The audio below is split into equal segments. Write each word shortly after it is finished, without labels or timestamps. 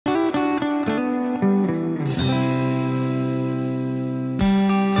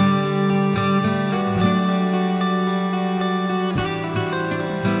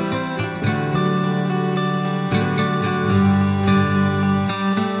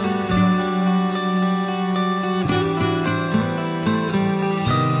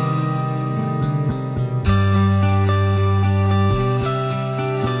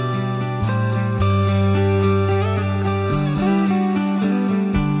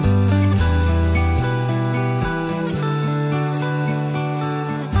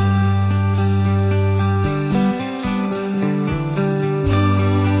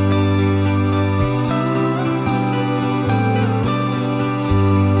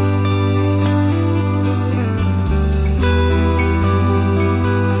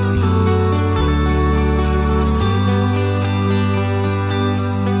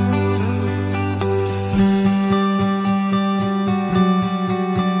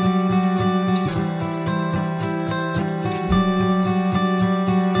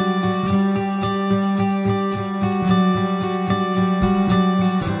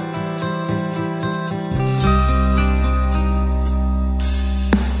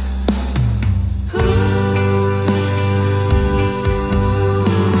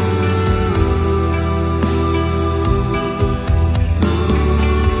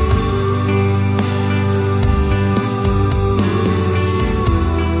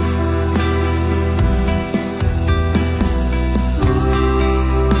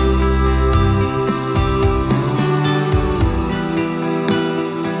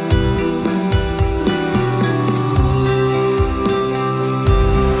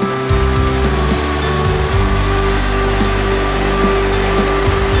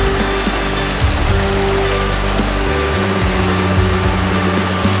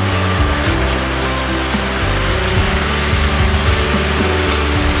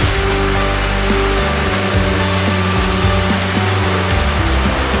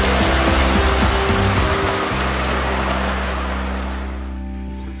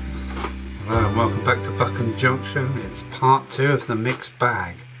Junction. It's part 2 of the mixed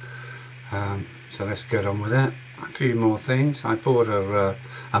bag. So let's get on with it. A few more things. I bought a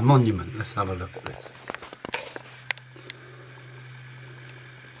monument. Let's have a look at this.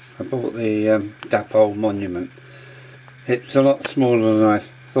 I bought the Dapole monument. It's a lot smaller than I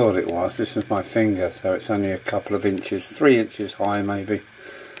thought it was. This is my finger, so it's only a couple of inches, 3 inches high maybe.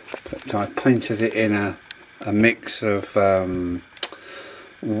 But I painted it in a mix of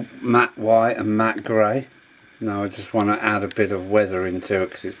matte white and matte grey. Now I just want to add a bit of weather into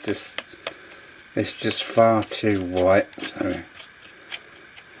it because it's just far too white. So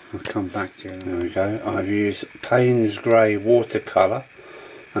I'll come back to you. There we go. I've used Payne's Grey watercolour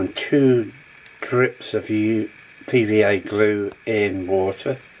and 2 drips of PVA glue in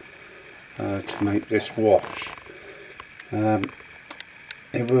water to make this wash.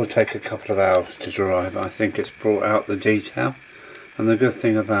 It will take a couple of hours to dry, but I think it's brought out the detail. And the good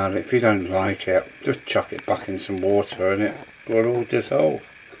thing about it, if you don't like it, just chuck it back in some water and it will all dissolve.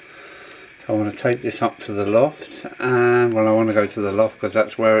 So I want to take this up to the loft, and well, I want to go to the loft because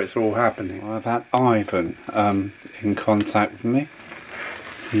that's where it's all happening. I've had Ivan in contact with me.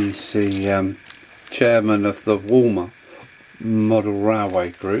 He's the chairman of the Walmer Model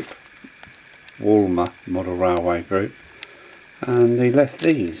Railway Group. Walmer Model Railway Group. And he left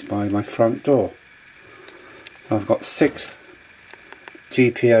these by my front door. So I've got 6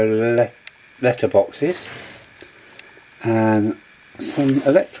 GPO letterboxes and some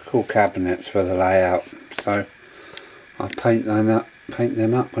electrical cabinets for the layout. So I'll paint them up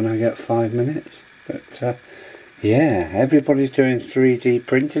when I get 5 minutes. But yeah, everybody's doing 3D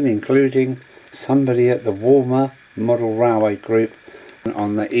printing, including somebody at the Walmer Model Railway Group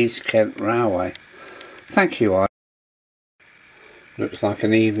on the East Kent Railway. Thank you, Ivan. Looks like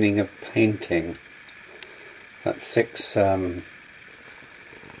an evening of painting. That's 6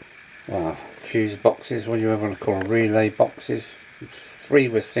 well, fuse boxes, what do you ever want to call them, relay boxes. 3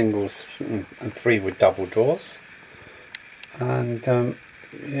 with singles and 3 with double doors. And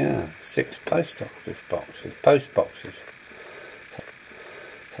yeah, 6 post boxes.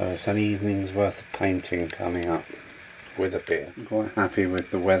 So it's an evening's worth of painting coming up with a beer. I'm quite happy with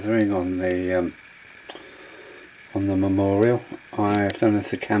the weathering on the memorial. I don't know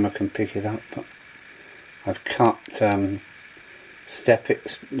if the camera can pick it up, but I've cut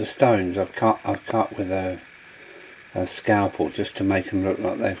the stones. I've cut with a scalpel just to make them look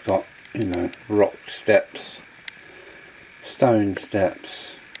like they've got, you know, rock steps, stone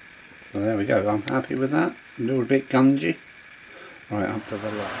steps. So there we go. I'm happy with that. A little bit gungy. Right up to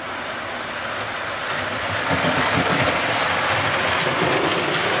the left.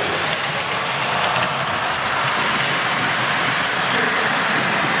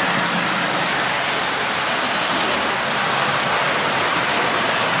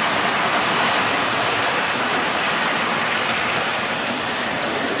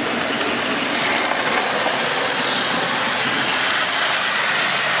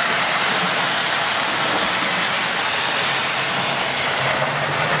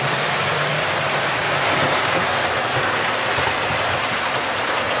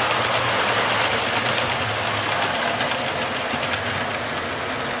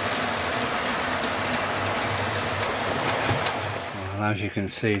 As you can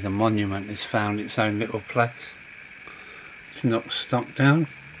see, the monument has found its own little place. It's not stuck down.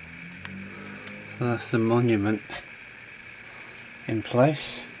 So that's the monument in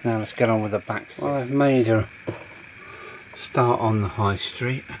place. Now let's get on with the back. Well, I've made a start on the high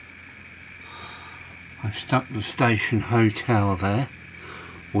street. I've stuck the station hotel there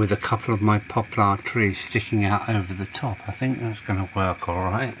with a couple of my poplar trees sticking out over the top. I think that's going to work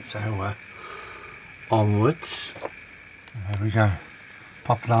alright. So onwards. There we go.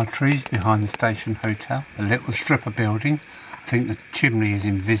 Poplar trees behind the station hotel. A little strip of building. I think the chimney is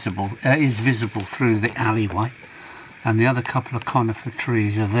visible through the alleyway, and the other couple of conifer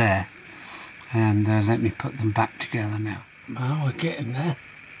trees are there. And let me put them back together now. Well, we're getting there.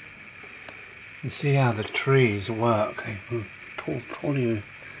 You see how the trees work. They pull you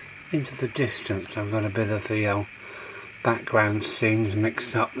into the distance. I've got a bit of the background scenes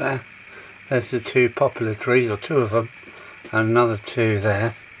mixed up there. There's the 2 poplar trees, or 2 of them. And another 2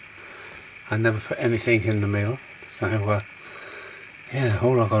 there. I never put anything in the middle, so yeah,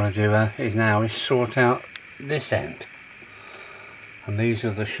 all I've got to do is sort out this end. And these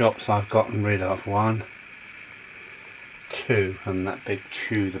are the shops I've gotten rid of. 1, 2, and that big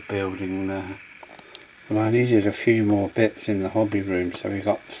Tudor building there. And I needed a few more bits in the hobby room, so we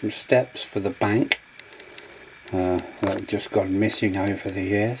got some steps for the bank that have just gone missing over the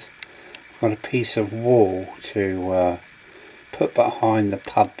years. I've got a piece of wall to put behind the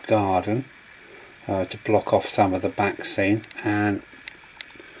pub garden, to block off some of the back scene, and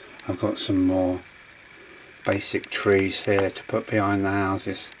I've got some more basic trees here to put behind the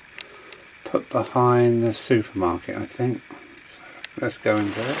houses, put behind the supermarket I think. So let's go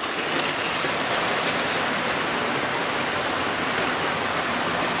and do it.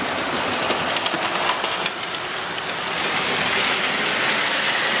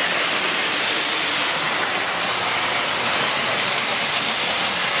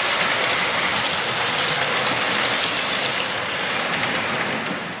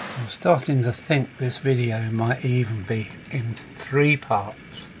 Starting to think this video might even be in 3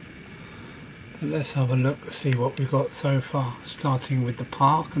 parts, but let's have a look to see what we've got so far, starting with the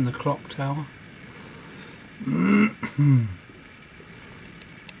park and the clock tower.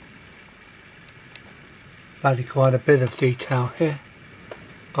 Bloody quite a bit of detail here.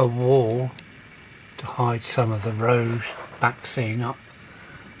 A wall to hide some of the road back scene up,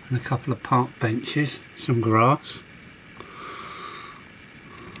 and a couple of park benches, some grass.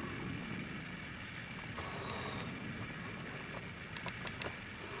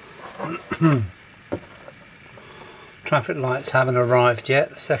 Traffic lights haven't arrived yet.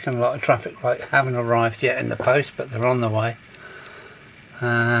 The second lot of traffic lights haven't arrived yet in the post, but they're on the way.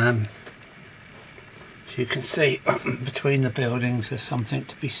 So you can see between the buildings there's something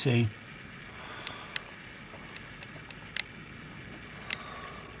to be seen.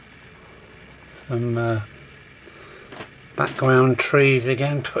 Some background trees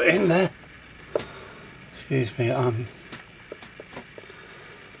again put in there. Excuse me, I'm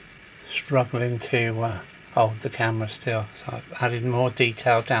struggling to hold the camera still, so I've added more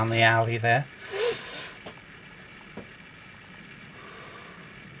detail down the alley there,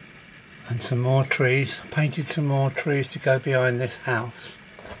 and some more trees. Painted some more trees to go behind this house,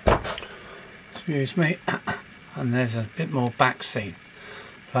 excuse me. And there's a bit more back scene.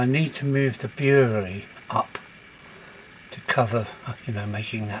 I need to move the brewery up to cover, you know,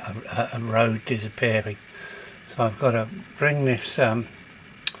 making that a road disappearing. So I've got to bring this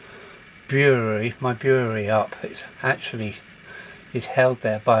my brewery up. It's actually is held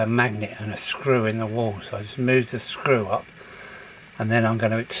there by a magnet and a screw in the wall, so I just move the screw up, and then I'm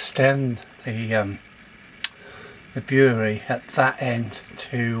going to extend the brewery at that end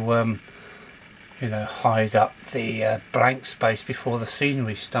to you know, hide up the blank space before the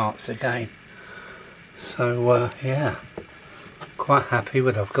scenery starts again. So yeah, quite happy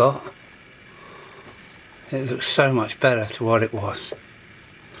with what I've got. It looks so much better to what it was.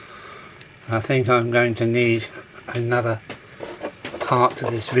 I think I'm going to need another part to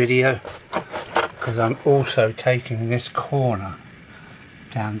this video, because I'm also taking this corner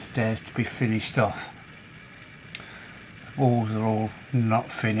downstairs to be finished off. The walls are all not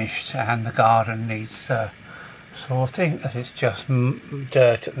finished, and the garden needs sorting, as it's just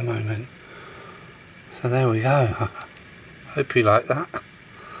dirt at the moment. So there we go. Hope you like that.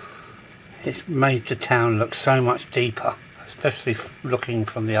 It's made the town look so much deeper, especially looking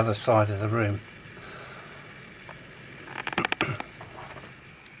from the other side of the room.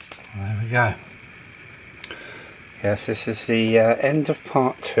 There we go. Yes, this is the end of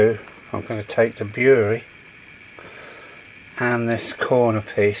part 2. I'm going to take the brewery and this corner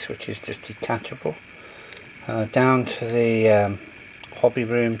piece, which is just detachable, down to the hobby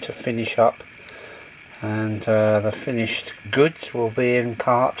room to finish up, and the finished goods will be in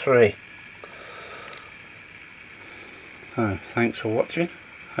part 3. So thanks for watching.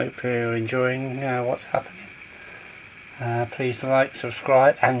 Hope you're enjoying what's happening. Please like,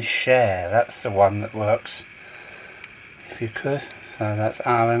 subscribe and share. That's the one that works, if you could. So that's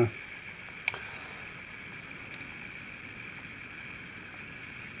Alan.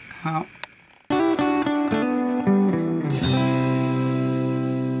 Out.